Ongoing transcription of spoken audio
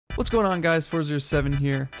What's going on, guys? 407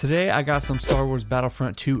 here. Today I got some Star Wars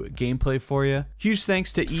Battlefront 2 gameplay for you. Huge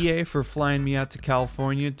thanks to EA for flying me out to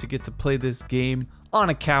California to get to play this game on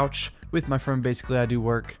a couch with my friend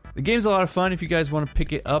BasicallyIDoWrk. The game's a lot of fun. If you guys want to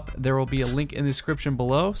pick it up, there will be a link in the description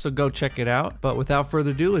below, so go check it out. But without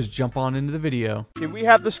further ado, let's jump on into the video. Can we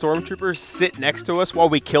have the stormtroopers sit next to us while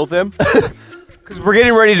we kill them? Because we're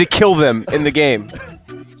getting ready to kill them in the game.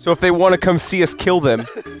 So if they want to come see us kill them,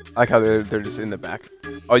 I like how they're just in the back.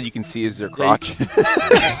 All you can see is their crotch.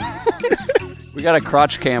 We got a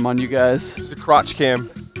crotch cam on you guys. It's a crotch cam.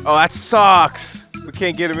 Oh, that sucks. We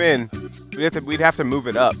can't get them in. We'd have to move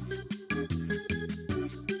it up.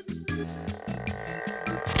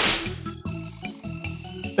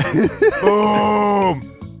 Boom!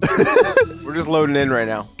 We're just loading in right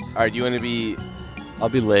now. All right, you want to be? I'll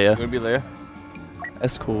be Leia. You want to be Leia?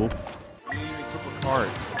 That's cool. You didn't even equip a card.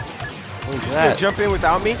 What was You that? jump in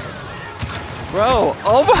without me? Bro,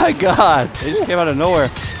 oh my god. They just came out of nowhere.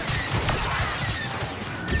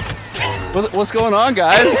 What's going on,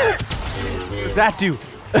 guys? What does that do?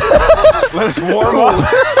 Let us warm up.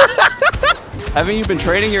 Haven't you been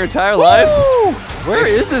training your entire life? Where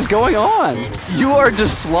is this going on? You are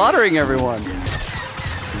just slaughtering everyone. Yo,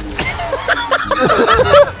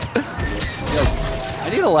 I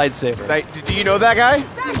need a lightsaber. Do you know that guy?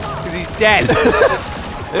 Because he's dead.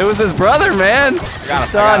 It was his brother, man. I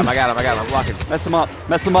got him. I'm blocking. Mess him up.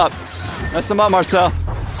 Mess him up. Mess him up, Marcel.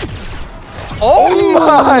 Oh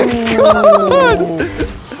my god!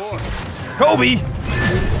 Kobe!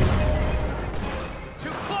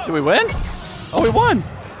 Did we win? Oh, we won.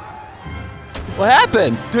 What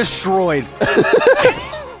happened? Destroyed.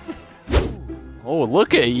 Oh,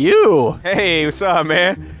 look at you. Hey, what's up,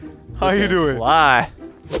 man? How you doing? Fly.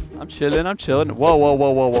 I'm chilling. I'm chilling. Whoa, whoa,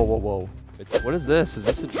 whoa, whoa, whoa, whoa, whoa. What is this? Is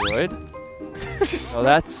this a droid? Oh,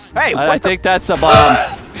 that's. Hey, I think that's a bomb.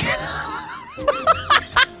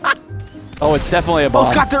 Oh, it's definitely a bomb.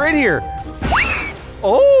 Oh, Scott, they're in here.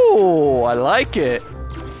 Oh, I like it.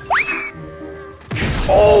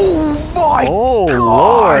 Oh my Oh,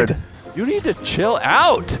 god! Lord. You need to chill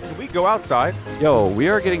out. Can we go outside? Yo, we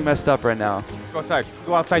are getting messed up right now. Go outside.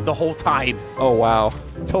 Go outside the whole time. Oh, wow.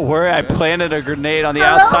 Don't worry, I planted a grenade on the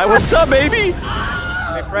outside. What's up, baby?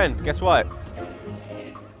 Hey, friend, guess what?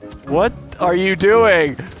 What are you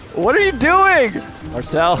doing? What are you doing?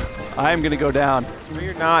 Marcel, I'm gonna go down. No,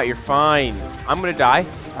 you're not. You're fine. I'm gonna die.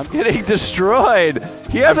 I'm getting destroyed.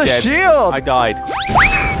 He has I'm a dead. shield. I died.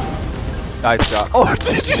 Died, Scott. Oh,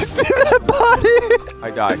 did you see that body?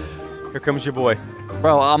 I died. Here comes your boy.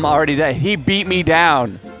 Bro, I'm already dead. He beat me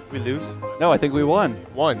down. We lose? No, I think we won.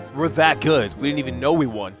 Won. We're that good. We didn't even know we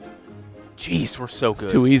won. Jeez, we're so good.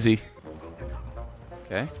 It's too easy.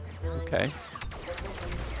 Okay. Okay.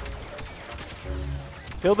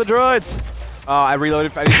 Kill the droids. I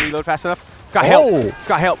reloaded. I didn't reload fast enough. Scott, help.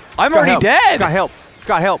 Scott, help. I'm Scott, already help. dead. Scott, help.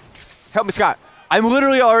 Scott, help. Help me, Scott. I'm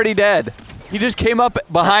literally already dead. He just came up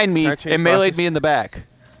behind me Can I and change meleeed glasses? me in the back.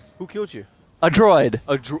 Who killed you? A droid.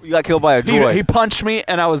 You got killed by a droid. He punched me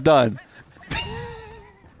and I was done.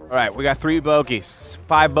 All right, we got 3 bogeys.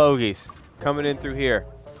 5 bogeys coming in through here.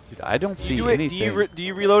 Dude, I don't see Do anything.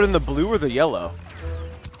 you reload in the blue or the yellow?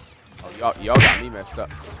 Oh, y'all got me messed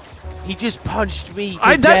up. He just punched me.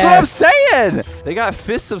 That's what I'm saying. They got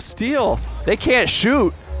fists of steel. They can't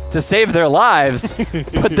shoot to save their lives,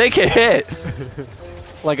 but they can hit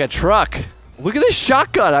like a truck. Look at this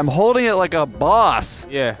shotgun. I'm holding it like a boss.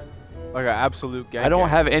 Yeah, like an absolute gang. I don't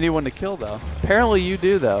have anyone to kill, though. Apparently you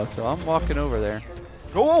do, though, so I'm walking over there.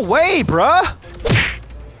 Go away, bruh!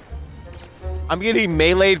 I'm getting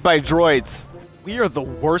meleeed by droids. We are the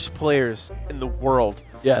worst players in the world.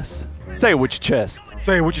 Yes. Say which chest.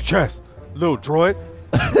 Say it with your chest, little droid.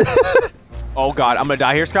 Oh god, I'm gonna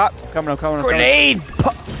die here, Scott. I'm coming. Grenade!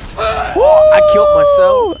 I killed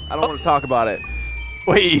myself. I don't want to talk about it.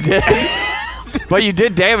 Wait, you did? But you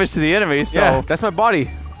did damage to the enemy, so. Yeah, that's my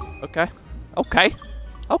body. Okay. Okay.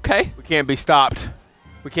 Okay. We can't be stopped.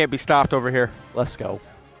 We can't be stopped over here. Let's go.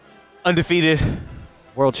 Undefeated.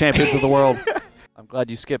 World champions of the world. I'm glad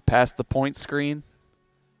you skipped past the point screen.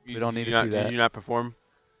 We don't need to see that. Did you not perform?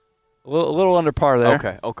 A little under par there.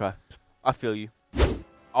 Okay, okay. I feel you.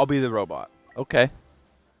 I'll be the robot. Okay.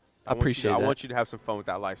 I appreciate that. that. I want you to have some fun with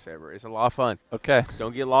that lightsaber. It's a lot of fun. Okay.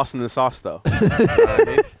 Don't get lost in the sauce, though. You know what I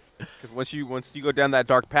mean? Because once you go down that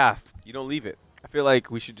dark path, you don't leave it. I feel like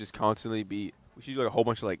we should just constantly be. We should do like a whole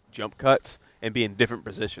bunch of like jump cuts and be in different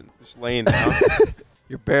positions, just laying down.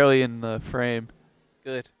 You're barely in the frame.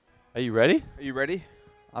 Good. Are you ready? Are you ready?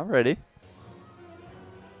 I'm ready.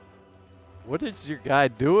 What is your guy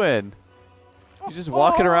doing? He's just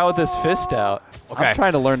walking around with his fist out. Okay. I'm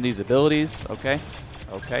trying to learn these abilities, okay?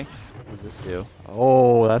 Okay. What does this do?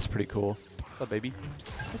 Oh, that's pretty cool. What's up, baby?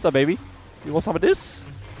 What's up, baby? You want some of this?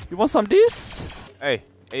 You want some of this? Hey,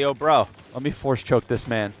 yo, bro. Let me force choke this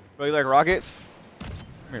man. Bro, you like rockets?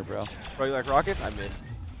 Come here, bro. Bro, you like rockets? I missed.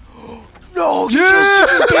 No,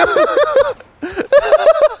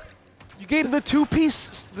 You gave him the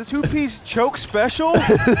two-piece choke special?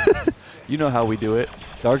 You know how we do it.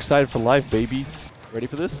 Dark side for life, baby. Ready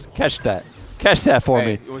for this? Catch that. Catch that for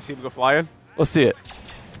me. You want to see him go flying? Let's see it.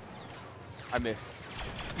 I missed.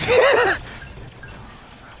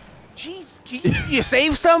 Jeez, you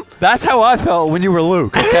saved some? That's how I felt when you were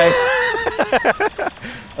Luke, okay?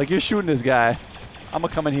 Like, you're shooting this guy. I'm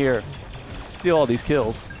gonna come in here, steal all these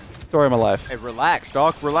kills. Story of my life. Hey, relax,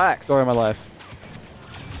 dog. Relax. Story of my life.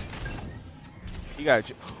 You got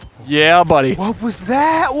it. Yeah, buddy. What was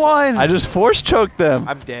that one? I just force choked them.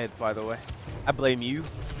 I'm dead, by the way. I blame you.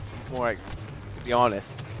 More like, to be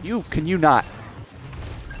honest. Can you not?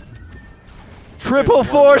 Triple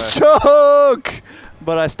force choke!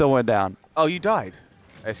 But I still went down. Oh, you died.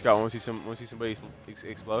 Hey, Scott, want to see somebody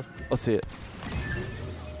explode? Let's see it.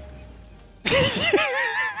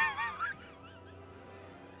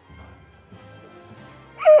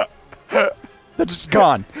 That's just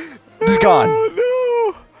gone. Just gone.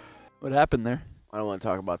 Oh, no. What happened there? I don't want to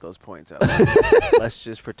talk about those points out. Let's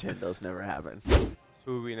just pretend those never happened. So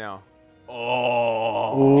who are we now? Oh.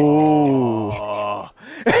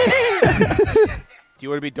 Do you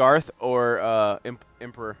want to be Darth or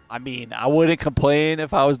Emperor? I mean, I wouldn't complain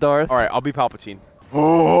if I was Darth. All right, I'll be Palpatine.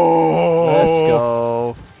 Oh. Let's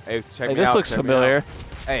go. Hey, check Hey, me this out. looks check me familiar. out.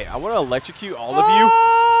 Hey, I want to electrocute all of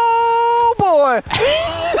Oh, boy.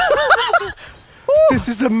 you. This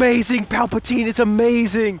is amazing, Palpatine. It's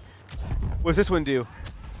amazing. What's this one do?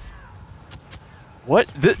 What?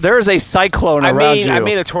 There is a cyclone around you. I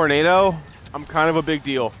made a tornado. I'm kind of a big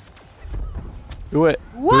deal. Do it.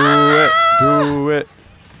 Do it. Do it.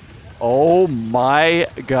 Oh my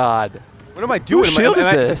God. What am I doing? Whose shield is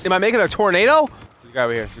this? Am I making a tornado? There's a guy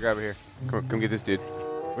over here. There's a guy over here. Come get this dude.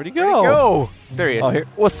 Where'd he go? Go. There he is. Oh, here.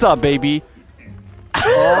 What's up, baby?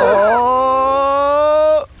 Oh.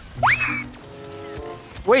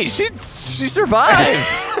 Wait, she survived.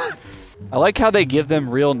 I like how they give them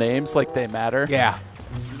real names like they matter. Yeah.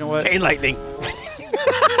 You know what? Chain lightning.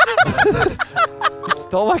 You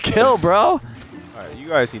stole my kill, bro. All right, you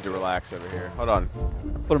guys need to relax over here. Hold on.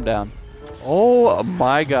 Put him down. Oh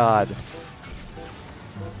my God.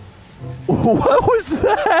 What was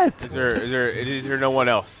that? Is there no one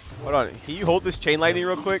else? Hold on. Can you hold this chain lightning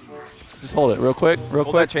real quick? Just hold it real quick.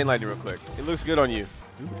 Hold that chain lightning real quick. It looks good on you.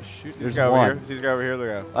 Shoot, This there's guy over one. here. See this guy over here? Look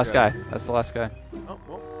at him. Last guy. That's the last guy. Oh,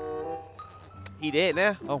 well. He dead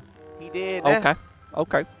now. Oh. He dead now. Okay.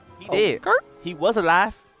 Okay. He dead. Okay. He was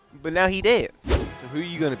alive, but now he dead. So who are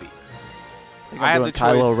you gonna be? I have the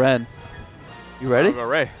Kylo Ren. You ready? I'll go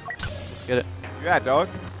Ray. Let's get it. You got it, dog.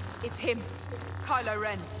 It's him, Kylo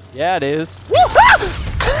Ren. Yeah, it is.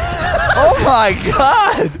 Oh my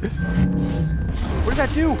God! What does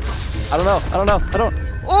that do? I don't know. I don't know. I don't.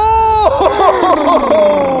 Oh!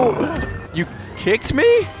 You kicked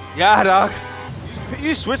me? Yeah, dog.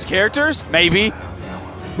 You switched characters? Maybe.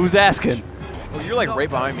 Who's asking? Oh, you're like right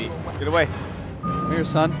behind me. Get away. Come here,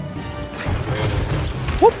 son.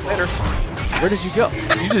 Whoop. Later. Where did you go?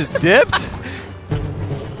 You just dipped?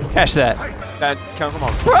 Catch that. Come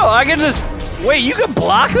on. Bro, I can just... Wait, you can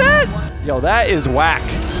block that? Yo, that is whack.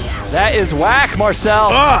 That is whack,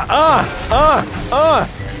 Marcel.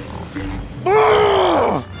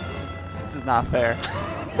 This is not fair.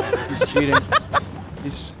 He's cheating.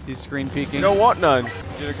 He's screen peeking. You don't want none.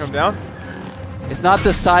 Did it come down? It's not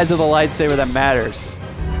the size of the lightsaber that matters.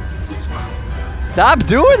 Stop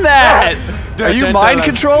doing that! Are you mind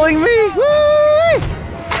controlling me?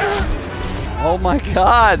 Oh my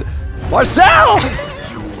God, Marcel!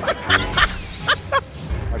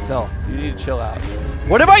 Marcel, you need to chill out.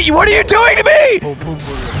 What are you doing to me?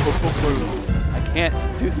 I can't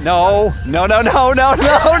do. No! No! No! No! No! No!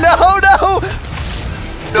 No! No!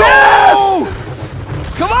 Yes!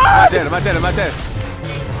 Come on! I'm not dead.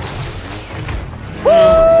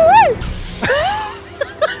 Woo!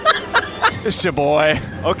 It's your boy.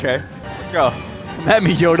 Okay, let's go. Come at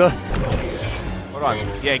me, Yoda. Hold on.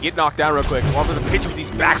 Yeah, get knocked down real quick. Walk to the pitch with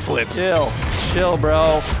these backflips. Chill,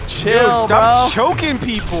 bro. Chill, Dude, stop choking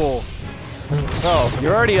people. Bro,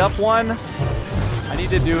 you're already up one. I need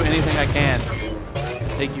to do anything I can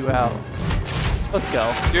to take you out. Let's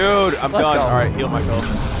go. Dude, I'm Let's done. go. All right, heal myself.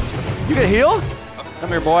 You can heal? Come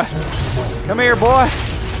here, boy. Come here, boy.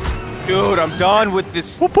 Dude, I'm done with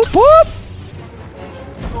this. Whoop, whoop, whoop.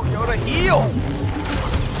 Oh, Yoda, heal.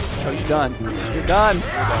 Oh, you done. You're done.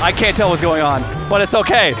 I can't tell what's going on, but it's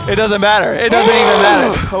okay. It doesn't matter. It doesn't even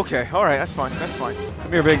matter. Okay, all right, that's fine. That's fine.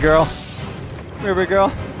 Come here, big girl. Come here, big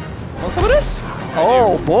girl. Want some of this?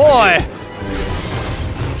 Oh, boy.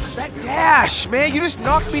 That dash, man, you just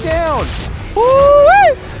knocked me down.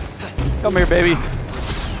 Woo-wee. Come here, baby.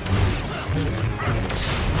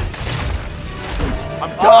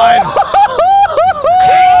 I'm done.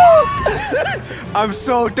 I'm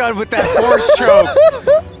so done with that force choke.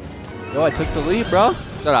 Yo, I took the lead, bro.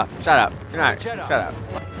 Shut up. Shut up. Good night. Shut up.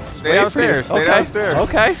 Stay Wait for downstairs. you. Stay downstairs.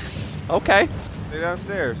 Okay. Okay. Stay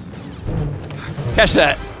downstairs. Catch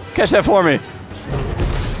that. Catch that for me.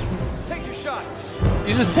 Take your shot.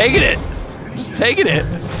 You're just taking it. You're just taking it.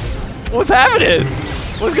 What's happening?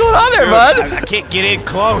 What's going on there, bud? I can't get in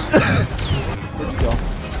close. Where'd you go?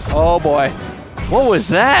 Oh, boy. What was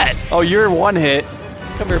that? Oh, you're one hit.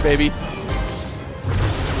 Come here, baby.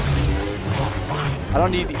 I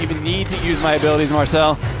don't even need to use my abilities,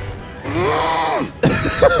 Marcel.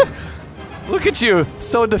 Look at you,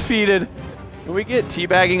 so defeated. Can we get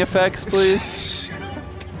teabagging effects, please?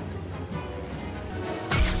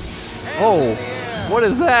 Oh, what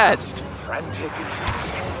is that? Frantic.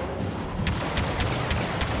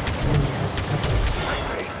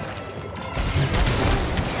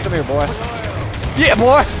 Come here, boy. Yeah,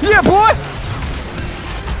 boy! Yeah, boy!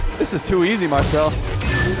 This is too easy, Marcel.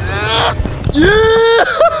 Yeah!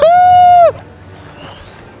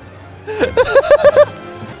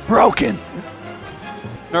 Broken.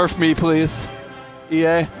 Nerf me, please.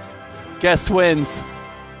 EA. Guess wins.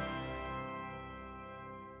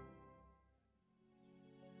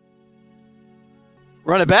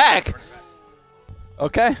 Run it back.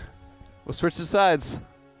 Okay. We'll switch the sides.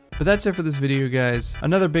 But that's it for this video, guys.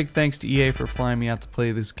 Another big thanks to EA for flying me out to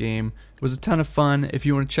play this game. It was a ton of fun. If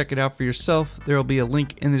you want to check it out for yourself, there will be a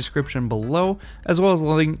link in the description below, as well as a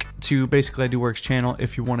link to BasicallyIDoWrk's channel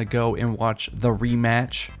if you want to go and watch the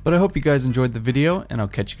rematch. But I hope you guys enjoyed the video, and I'll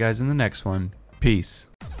catch you guys in the next one. Peace.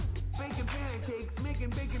 Making pancakes,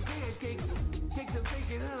 making pancakes. Take some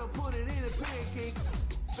bacon and I'll put it in a pancake.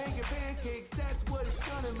 Bacon pancakes, that's what it's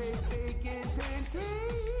gonna make. Bacon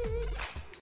pancakes.